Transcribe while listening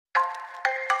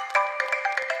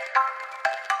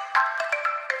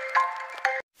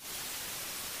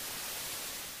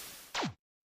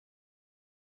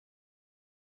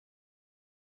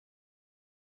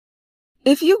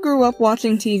If you grew up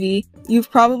watching TV, you've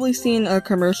probably seen a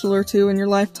commercial or two in your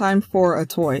lifetime for a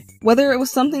toy. Whether it was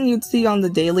something you'd see on the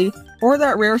daily, or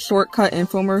that rare shortcut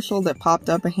infomercial that popped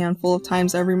up a handful of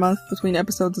times every month between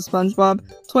episodes of SpongeBob,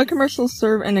 toy commercials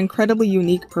serve an incredibly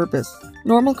unique purpose.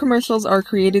 Normal commercials are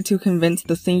created to convince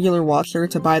the singular watcher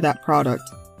to buy that product,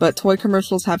 but toy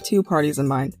commercials have two parties in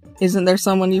mind. Isn't there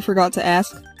someone you forgot to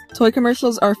ask? Toy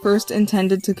commercials are first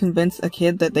intended to convince a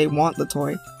kid that they want the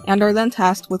toy, and are then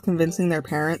tasked with convincing their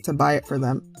parent to buy it for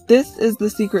them. This is the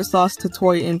secret sauce to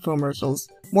toy infomercials,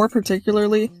 more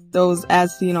particularly those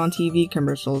as seen on TV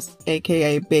commercials,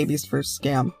 aka baby's first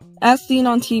scam. As seen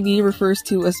on TV refers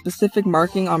to a specific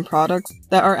marking on products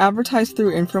that are advertised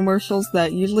through infomercials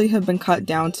that usually have been cut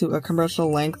down to a commercial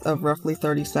length of roughly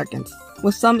 30 seconds,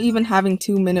 with some even having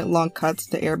 2-minute long cuts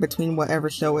to air between whatever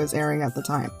show is airing at the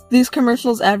time. These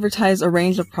commercials advertise a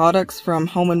range of products from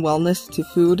home and wellness to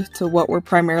food to what we're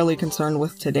primarily concerned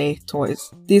with today,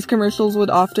 toys. These commercials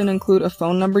would often include a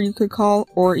phone number you could call,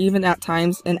 or even at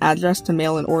times an address to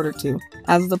mail an order to,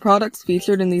 as the products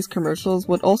featured in these commercials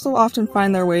would also often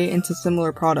find their way into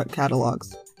similar product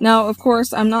catalogs. Now, of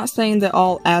course, I'm not saying that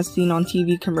all as seen on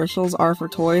TV commercials are for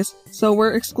toys, so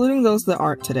we're excluding those that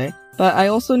aren't today. But I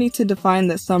also need to define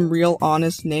that some real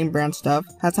honest name brand stuff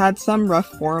has had some rough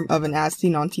form of an as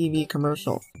seen on TV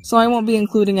commercial, so I won't be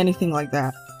including anything like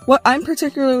that. What I'm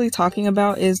particularly talking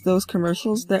about is those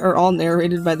commercials that are all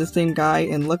narrated by the same guy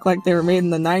and look like they were made in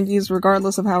the 90s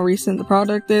regardless of how recent the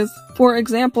product is. For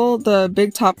example, the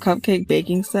Big Top Cupcake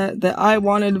baking set that I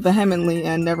wanted vehemently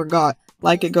and never got,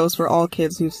 like it goes for all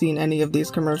kids who've seen any of these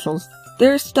commercials.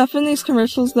 There's stuff in these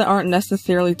commercials that aren't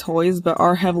necessarily toys but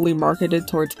are heavily marketed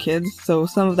towards kids, so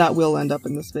some of that will end up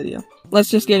in this video. Let's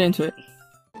just get into it.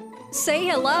 Say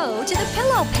hello to the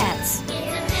Pillow Pets. It's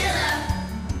a pillow.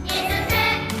 It's a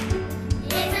pet.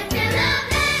 It's a pillow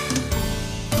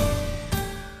pet.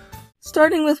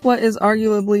 Starting with what is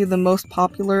arguably the most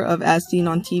popular of as seen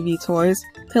on TV toys,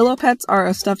 Pillow Pets are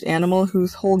a stuffed animal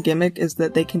whose whole gimmick is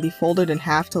that they can be folded in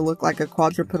half to look like a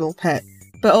quadrupedal pet,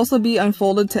 but also be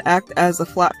unfolded to act as a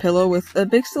flat pillow with a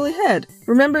big silly head.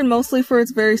 Remembered mostly for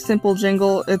its very simple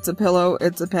jingle, it's a pillow,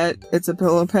 it's a pet, it's a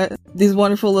pillow pet. These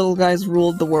wonderful little guys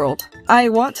ruled the world. I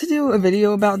want to do a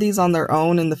video about these on their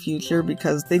own in the future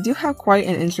because they do have quite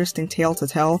an interesting tale to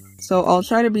tell, so I'll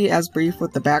try to be as brief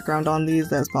with the background on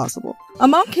these as possible. A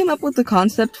mom came up with the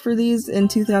concept for these in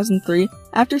 2003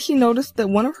 after she noticed that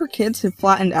one of her kids had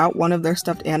flattened out one of their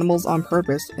stuffed animals on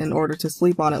purpose in order to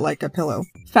sleep on it like a pillow.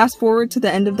 Fast forward to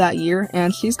the end of that year,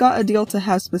 and she's got a deal to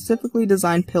have specifically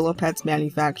designed Pillow Pets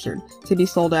manufactured to be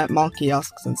sold at mall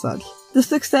kiosks and such. The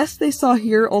success they saw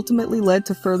here ultimately led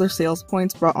to further sales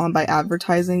points brought on by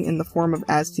advertising in the form of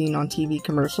as seen on TV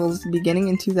commercials beginning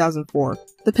in 2004.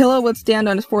 The pillow would stand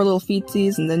on its 4 little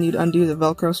feetsies, and then you'd undo the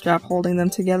Velcro strap holding them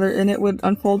together and it would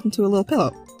unfold into a little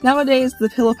pillow. Nowadays, the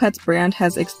Pillow Pets brand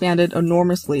has expanded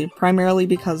enormously, primarily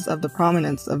because of the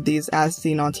prominence of these as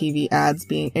seen on TV ads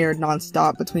being aired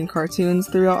non-stop between cartoons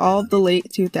throughout all of the late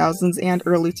 2000s and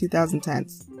early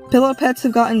 2010s. Pillow Pets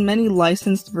have gotten many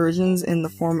licensed versions in the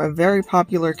form of very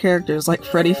popular characters like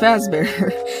Freddy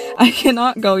Fazbear. I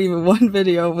cannot go even one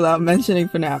video without mentioning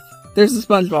FNAF. There's a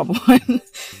SpongeBob one.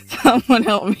 Someone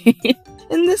help me.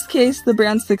 In this case, the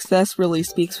brand's success really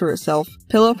speaks for itself.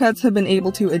 Pillow Pets have been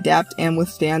able to adapt and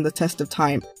withstand the test of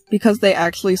time, because they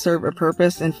actually serve a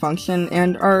purpose and function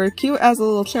and are cute as a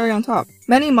little cherry on top.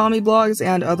 Many mommy blogs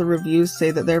and other reviews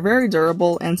say that they're very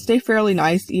durable and stay fairly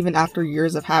nice even after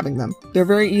years of having them. They're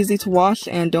very easy to wash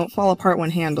and don't fall apart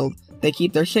when handled. They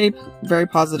keep their shape. Very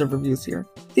positive reviews here.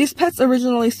 These pets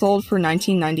originally sold for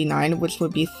 $19.99, which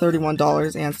would be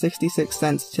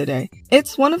 $31.66 today.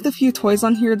 It's one of the few toys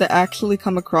on here that actually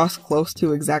come across close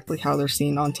to exactly how they're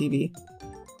seen on TV.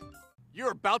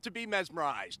 You're about to be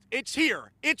mesmerized. It's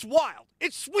here. It's wild.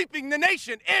 It's sweeping the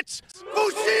nation. It's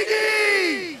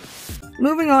Fushigi!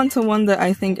 Moving on to one that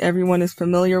I think everyone is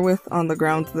familiar with on the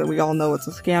grounds that we all know it's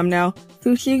a scam now.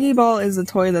 Fushigi Ball is a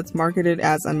toy that's marketed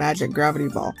as a magic gravity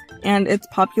ball, and its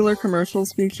popular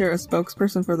commercials feature a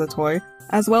spokesperson for the toy,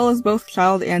 as well as both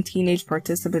child and teenage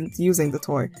participants using the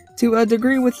toy, to a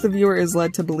degree which the viewer is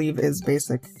led to believe is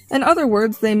basic. In other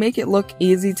words, they make it look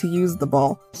easy to use the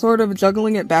ball, sort of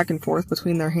juggling it back and forth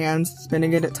between their hands,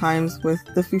 spinning it at times, with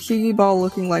the Fushigi Ball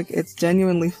looking like it's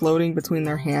genuinely floating between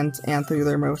their hands and through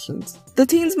their motions. The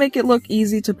teens make it look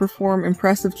easy to perform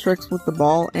impressive tricks with the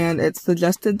ball, and it's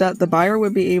suggested that the buyer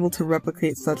would be able to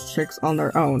replicate such tricks on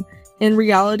their own, In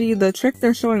reality, the trick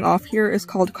they're showing off here is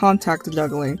called contact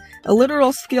juggling, a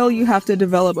literal skill you have to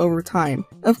develop over time.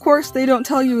 Of course, they don't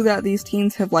tell you that these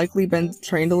teens have likely been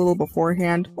trained a little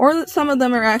beforehand, or that some of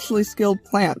them are actually skilled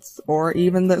plants, or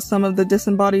even that some of the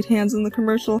disembodied hands in the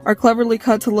commercial are cleverly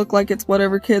cut to look like it's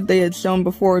whatever kid they had shown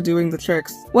before doing the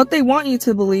tricks. What they want you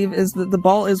to believe is that the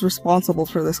ball is responsible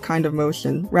for this kind of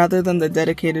motion, rather than the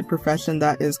dedicated profession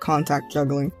that is contact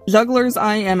juggling. Jugglers,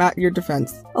 I am at your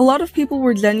defense. A lot of people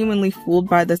were genuinely fooled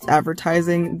by this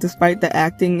advertising, despite the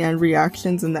acting and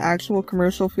reactions in the actual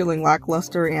commercial feeling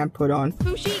lackluster and put on.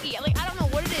 Fushigi, like, I don't know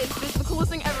what it is, but it's the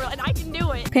coolest thing ever, and I can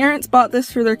do it. Parents bought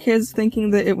this for their kids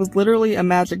thinking that it was literally a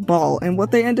magic ball, and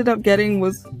what they ended up getting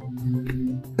was...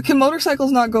 Can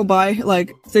motorcycles not go by,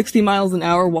 like, 60 miles an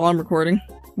hour while I'm recording?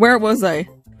 Where was I?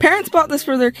 Parents bought this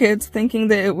for their kids thinking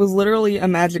that it was literally a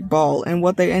magic ball, and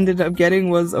what they ended up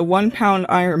getting was a 1-pound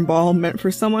iron ball meant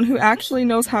for someone who actually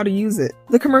knows how to use it.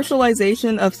 The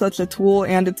commercialization of such a tool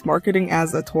and its marketing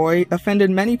as a toy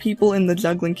offended many people in the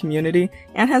juggling community,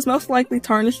 and has most likely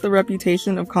tarnished the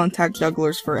reputation of contact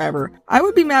jugglers forever. I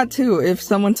would be mad too if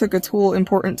someone took a tool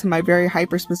important to my very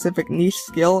hyper-specific niche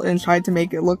skill and tried to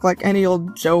make it look like any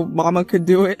old Joe Mama could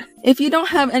do it. If you don't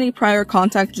have any prior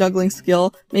contact juggling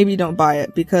skill, maybe don't buy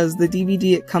it, because the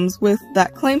DVD it comes with,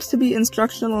 that claims to be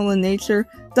instructional in nature,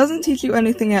 doesn't teach you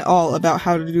anything at all about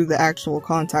how to do the actual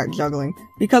contact juggling,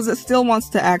 because it still wants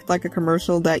to act like a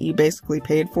commercial that you basically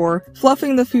paid for,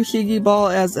 fluffing the fushigi ball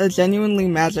as a genuinely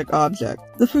magic object.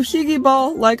 The fushigi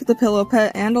ball, like the pillow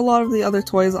pet and a lot of the other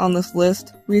toys on this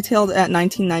list, retailed at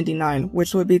 $19.99,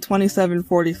 which would be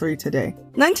 $27.43 today.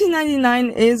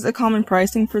 $19.99 is a common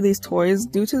pricing for these toys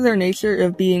due to their nature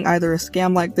of being either a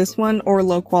scam like this one or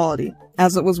low quality,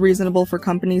 as it was reasonable for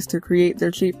companies to create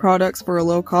their cheap products for a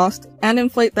low cost and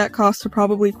inflate that cost to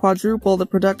probably quadruple the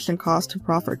production cost to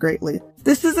profit greatly.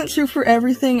 This isn't true for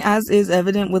everything, as is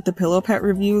evident with the Pillow Pet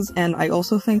reviews, and I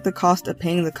also think the cost of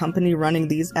paying the company running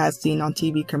these as seen on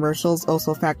TV commercials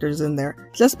also factors in there,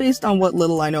 just based on what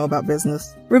little I know about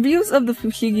business. Reviews of the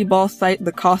Fushigi ball cite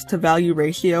the cost to value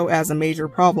ratio as a major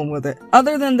problem with it,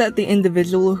 other than that the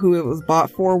individual who it was bought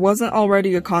for wasn't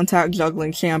already a contact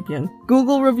juggling champion.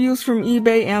 Google reviews from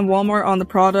eBay and Walmart on the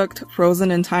product, frozen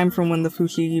in time from when the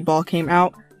Fushigi ball came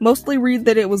out, mostly read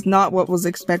that it was not what was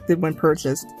expected when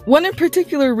purchased. One in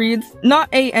particular reads, "Not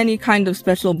any kind of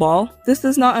special ball. This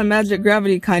is not a magic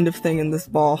gravity kind of thing in this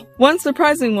ball." One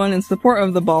surprising one in support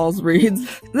of the balls reads,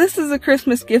 "This is a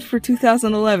Christmas gift for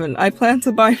 2011. I plan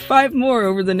to buy 5 more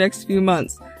over the next few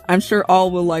months. I'm sure all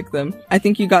will like them." I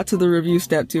think you got to the review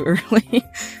step too early.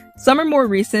 Some are more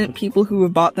recent, people who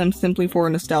have bought them simply for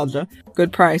nostalgia.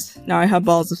 Good price. Now I have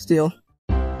balls of steel.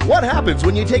 What happens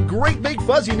when you take great big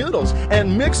fuzzy noodles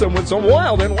and mix them with some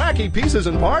wild and wacky pieces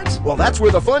and parts? Well, that's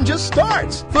where the fun just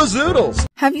starts. Fuzzoodles!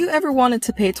 Have you ever wanted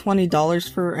to pay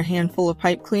 $20 for a handful of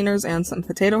pipe cleaners and some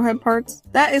potato head parts?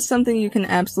 That is something you can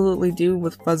absolutely do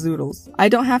with Fuzzoodles. I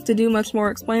don't have to do much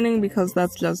more explaining because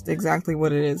that's just exactly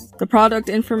what it is. The product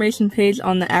information page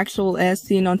on the actual As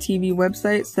Seen on TV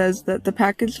website says that the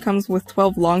package comes with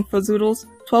 12 long Fuzzoodles,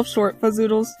 12 short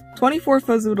Fuzzoodles, 24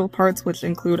 Fuzzoodle parts which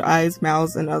include eyes,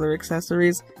 mouths, and other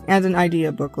accessories, and an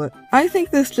idea booklet. I think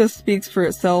this just speaks for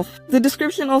itself. The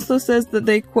description also says that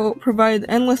they, quote, provide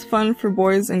endless fun for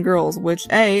boys and girls, which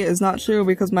A, is not true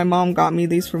because my mom got me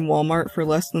these from Walmart for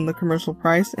less than the commercial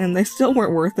price, and they still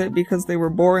weren't worth it because they were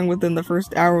boring within the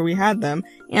first hour we had them,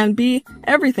 and B,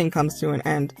 everything comes to an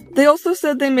end. They also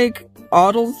said they make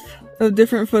oddles of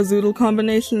different Fuzzoodle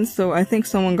combinations, so I think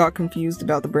someone got confused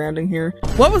about the branding here.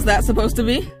 What was that supposed to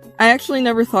be? I actually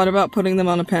never thought about putting them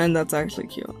on a pen. That's actually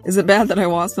cute. Is it bad that I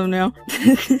want some now?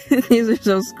 These are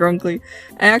so scrunkly.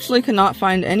 I actually cannot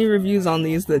find any reviews on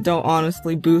these that don't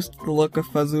honestly boost the look of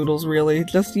Fuzzoodles, really.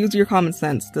 Just use your common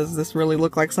sense. Does this really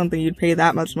look like something you'd pay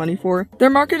that much money for?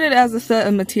 They're marketed as a set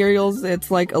of materials.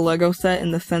 It's like a Lego set in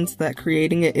the sense that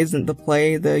creating it isn't the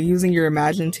play, the using your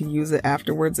imagine to use it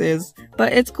afterwards is.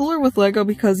 But it's cooler with Lego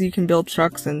because you can build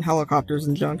trucks and helicopters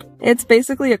and junk. It's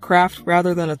basically a craft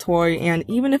rather than a toy, and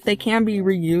even if they can be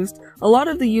reused, a lot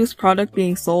of the used product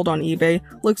being sold on eBay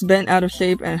looks bent out of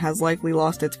shape and has likely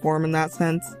lost its form in that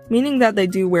sense, meaning that they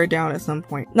do wear down at some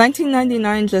point.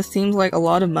 $19.99 just seems like a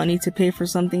lot of money to pay for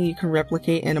something you can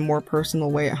replicate in a more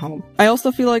personal way at home. I also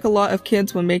feel like a lot of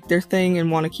kids will make their thing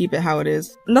and want to keep it how it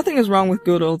is. Nothing is wrong with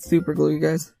good old super glue, you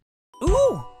guys.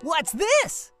 Ooh, what's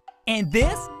this? And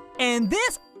this? And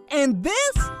this? And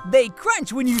this? They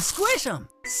crunch when you squish them,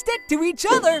 stick to each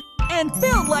other, and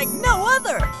build like no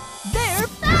other. They're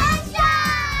Sunshine!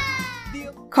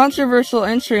 Controversial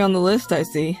entry on the list, I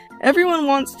see. Everyone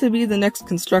wants to be the next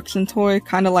construction toy,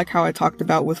 kinda like how I talked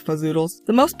about with Fuzzoodles.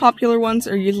 The most popular ones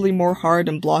are usually more hard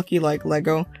and blocky like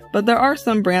Lego, but there are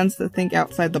some brands that think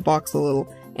outside the box a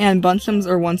little, and Bunchums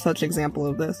are one such example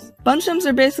of this. Bunchums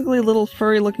are basically little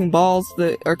furry-looking balls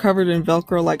that are covered in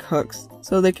Velcro like hooks,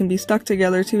 so they can be stuck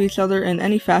together to each other in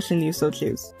any fashion you so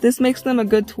choose. This makes them a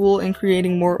good tool in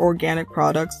creating more organic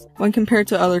products when compared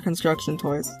to other construction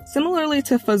toys. Similarly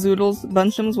to Fuzzoodles,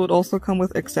 Bunchums would also come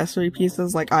with accessory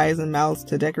pieces like eyes and mouths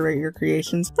to decorate your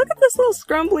creations. Look at this little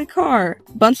scrumbly car!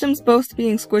 Bunchums boast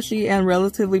being squishy and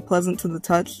relatively pleasant to the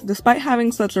touch, despite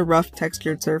having such a rough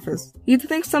textured surface. You'd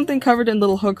think something covered in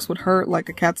little hooks would hurt, like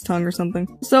a cat's tongue or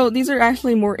something. So these are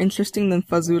actually more interesting than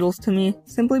Fuzzoodles to me,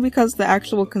 simply because the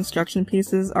actual construction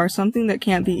pieces are something that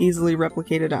can't be easily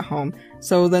replicated at home,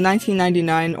 so the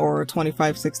 $19.99 or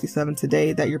 $25.67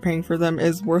 today that you're paying for them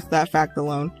is worth that fact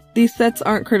alone. These sets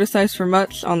aren't criticized for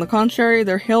much, on the contrary,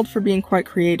 they're hailed for being quite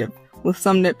creative, with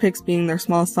some nitpicks being their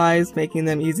small size, making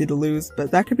them easy to lose, but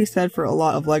that could be said for a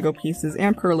lot of Lego pieces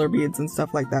and perler beads and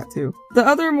stuff like that too. The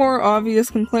other more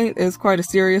obvious complaint is quite a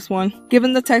serious one.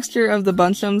 Given the texture of the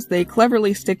Bunchums, they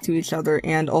cleverly stick to each other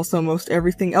and also most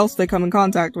everything else they come in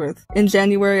contact with. In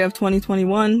January of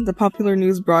 2021, the popular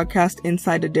news broadcast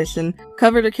Inside Edition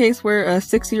covered a case where a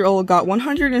 6-year-old got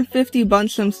 150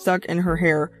 Bunchums stuck in her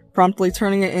hair, promptly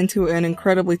turning it into an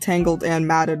incredibly tangled and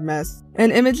matted mess.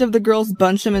 An image of the girl's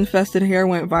Bunchum-infested hair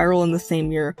went viral in the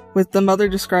same year, with the mother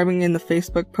describing in the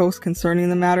Facebook post concerning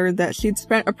the matter that she'd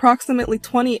spent approximately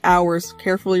 20 hours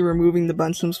carefully removing the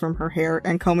Bunchums from her hair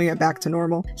and combing it back to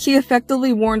normal. She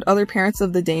effectively warned other parents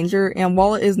of the danger, and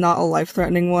while it is not a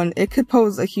life-threatening one, it could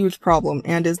pose a huge problem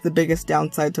and is the biggest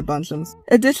downside to Bunchums.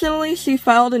 Additionally, she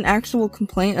filed an actual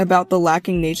complaint about the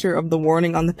lacking nature of the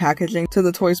warning on the packaging to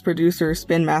the toy's producer,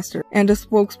 Spin Master, and a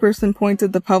spokesperson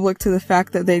pointed the public to the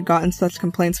fact that they'd gotten such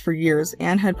complaints for years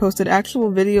and had posted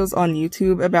actual videos on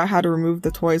YouTube about how to remove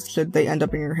the toys should they end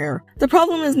up in your hair. The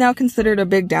problem is now considered a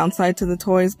big downside to the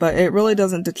toys, but it really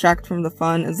doesn't detract from the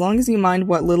fun as long as you mind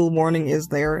what little warning is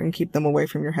there and keep them away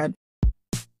from your head.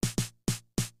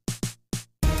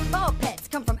 Ball pets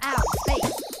come from outer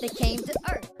space. They came to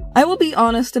Earth. I will be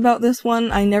honest about this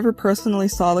one, I never personally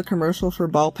saw the commercial for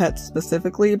Ball Pets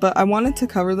specifically, but I wanted to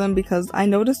cover them because I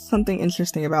noticed something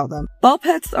interesting about them. Ball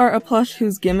Pets are a plush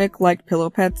whose gimmick, like Pillow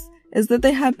Pets, is that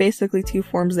they have basically two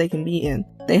forms they can be in.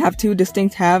 They have two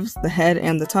distinct halves, the head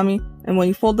and the tummy, and when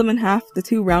you fold them in half, the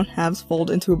two round halves fold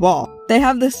into a ball. They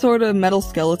have this sort of metal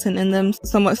skeleton in them,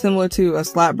 somewhat similar to a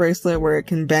slap bracelet where it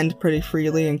can bend pretty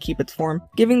freely and keep its form,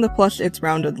 giving the plush its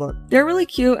rounded look. They're really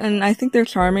cute and I think they're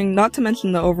charming, not to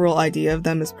mention the overall idea of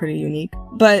them is pretty unique.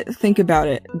 But think about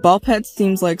it, Ball Pets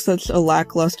seems like such a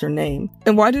lackluster name.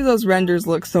 And why do those renders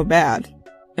look so bad?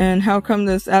 And how come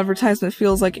this advertisement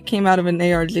feels like it came out of an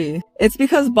ARG? It's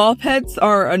because Ball Pets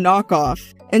are a knockoff.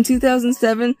 In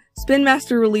 2007, Spin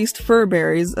Master released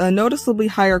Furberries, a noticeably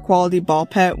higher quality ball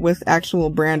pet with actual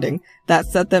branding that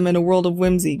set them in a world of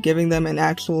whimsy, giving them an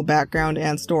actual background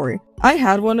and story. I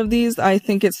had one of these, I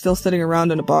think it's still sitting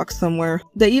around in a box somewhere.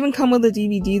 They even come with a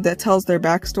DVD that tells their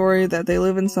backstory that they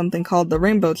live in something called the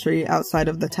Rainbow Tree outside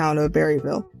of the town of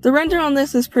Berryville. The render on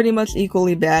this is pretty much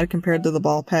equally bad compared to the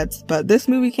Ball Pets, but this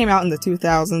movie came out in the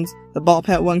 2000s, the Ball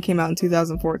Pet one came out in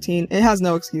 2014, it has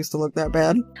no excuse to look that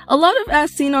bad. A lot of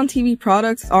as seen on TV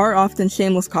products are often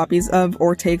shameless copies of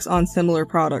or takes on similar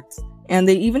products, and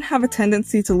they even have a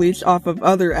tendency to leech off of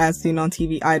other as seen on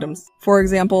TV items. For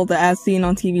example, the as seen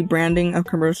on TV branding of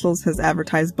commercials has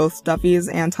advertised both stuffies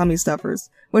and tummy stuffers,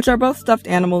 which are both stuffed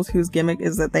animals whose gimmick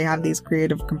is that they have these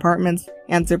creative compartments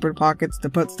and zippered pockets to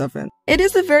put stuff in. It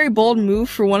is a very bold move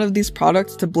for one of these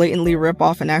products to blatantly rip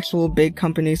off an actual big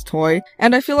company's toy,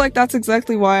 and I feel like that's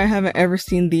exactly why I haven't ever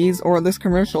seen these or this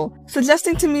commercial,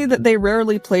 suggesting to me that they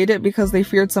rarely played it because they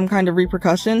feared some kind of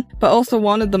repercussion, but also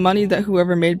wanted the money that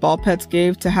whoever made Ball Pets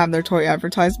gave to have their toy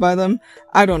advertised by them.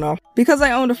 I don't know. Because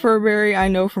I owned a Furberry, I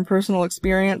know from personal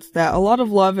experience that a lot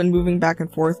of love and moving back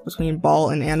and forth between ball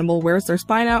and animal wears their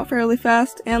spine out fairly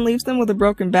fast and leaves them with a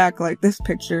broken back like this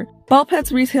picture. Ball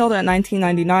Pets retailed at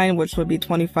 $19.99, which would be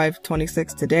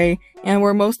 $25.26 today, and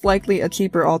were most likely a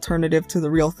cheaper alternative to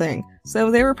the real thing, so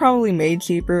they were probably made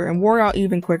cheaper and wore out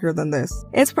even quicker than this.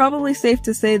 It's probably safe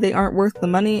to say they aren't worth the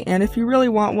money, and if you really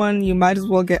want one, you might as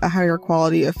well get a higher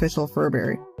quality official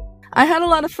Furberry. I had a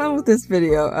lot of fun with this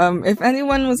video. If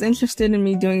anyone was interested in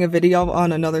me doing a video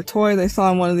on another toy they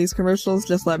saw in one of these commercials,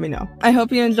 just let me know. I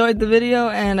hope you enjoyed the video,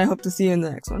 and I hope to see you in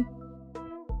the next one.